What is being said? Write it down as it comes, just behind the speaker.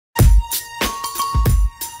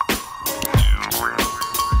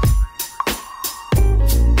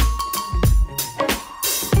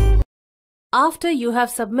After you have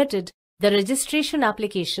submitted the registration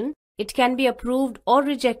application, it can be approved or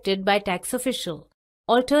rejected by tax official.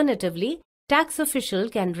 Alternatively, tax official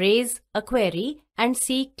can raise a query and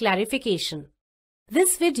seek clarification.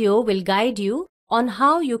 This video will guide you on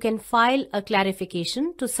how you can file a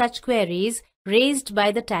clarification to such queries raised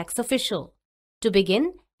by the tax official. To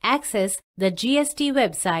begin, access the GST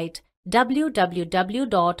website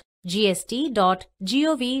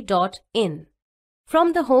www.gst.gov.in.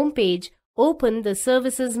 From the home page, open the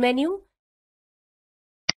Services menu.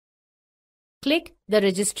 Click the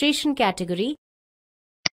Registration category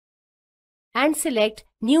and select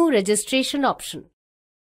New Registration option.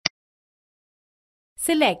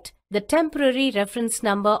 Select the Temporary Reference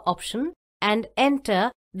Number option and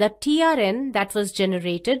enter the TRN that was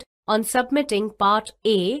generated on submitting Part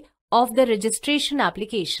A of the registration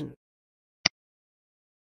application.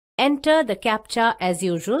 Enter the CAPTCHA as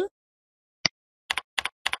usual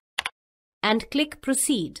and click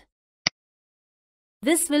Proceed.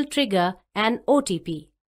 This will trigger an OTP.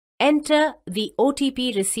 Enter the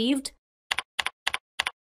OTP received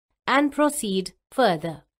and proceed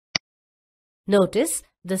further. Notice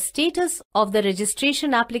the status of the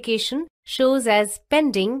registration application shows as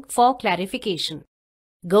pending for clarification.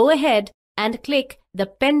 Go ahead and click the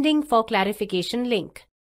Pending for Clarification link.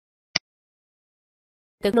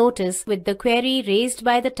 The notice with the query raised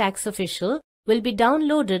by the tax official will be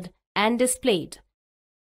downloaded and displayed.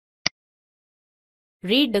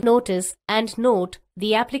 Read the notice and note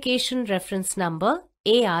the application reference number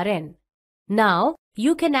ARN. Now,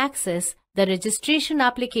 you can access the registration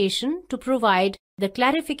application to provide the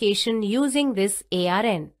clarification using this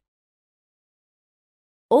ARN.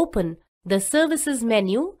 Open the Services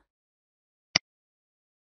menu.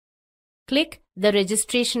 Click the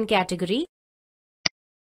Registration category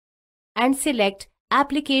and select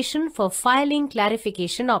Application for Filing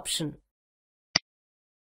Clarification option.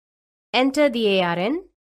 Enter the ARN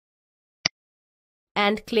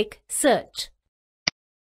and click Search.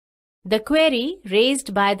 The query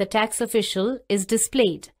raised by the tax official is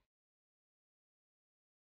displayed.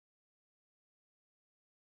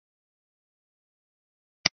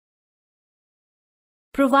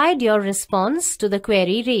 Provide your response to the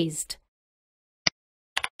query raised.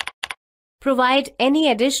 Provide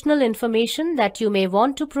any additional information that you may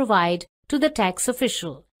want to provide to the tax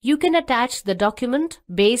official. You can attach the document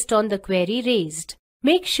based on the query raised.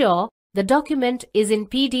 Make sure the document is in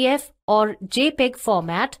PDF or JPEG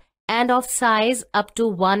format and of size up to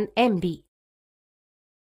 1 MB.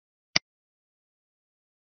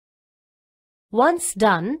 Once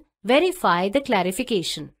done, verify the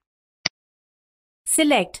clarification.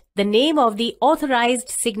 Select the name of the authorized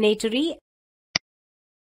signatory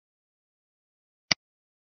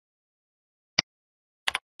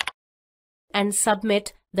and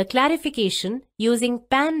submit the clarification using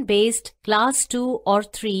PAN-based Class 2 or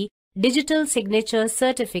 3 Digital Signature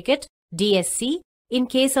Certificate DSC in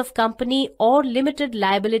case of company or limited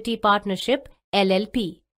liability partnership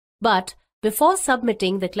LLP. But before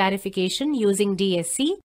submitting the clarification using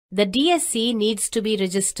DSC, the DSC needs to be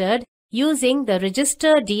registered using the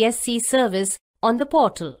Register DSC service on the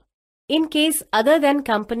portal. In case other than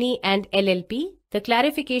company and LLP, the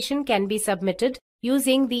clarification can be submitted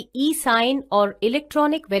using the e-sign or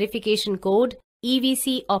electronic verification code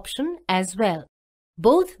EVC option as well.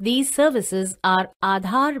 Both these services are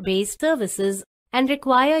Aadhaar-based services and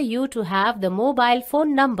require you to have the mobile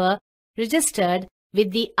phone number registered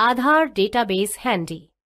with the Aadhaar database handy.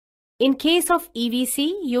 In case of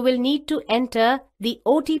EVC, you will need to enter the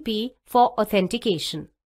OTP for authentication.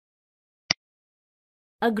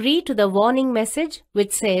 Agree to the warning message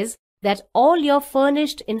which says that all your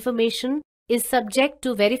furnished information is subject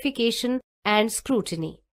to verification and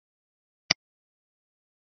scrutiny.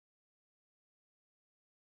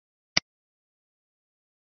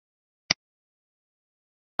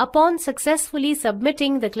 Upon successfully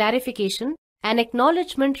submitting the clarification, an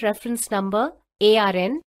acknowledgement reference number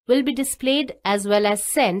ARN will be displayed as well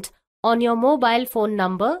as sent on your mobile phone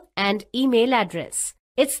number and email address.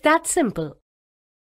 It's that simple.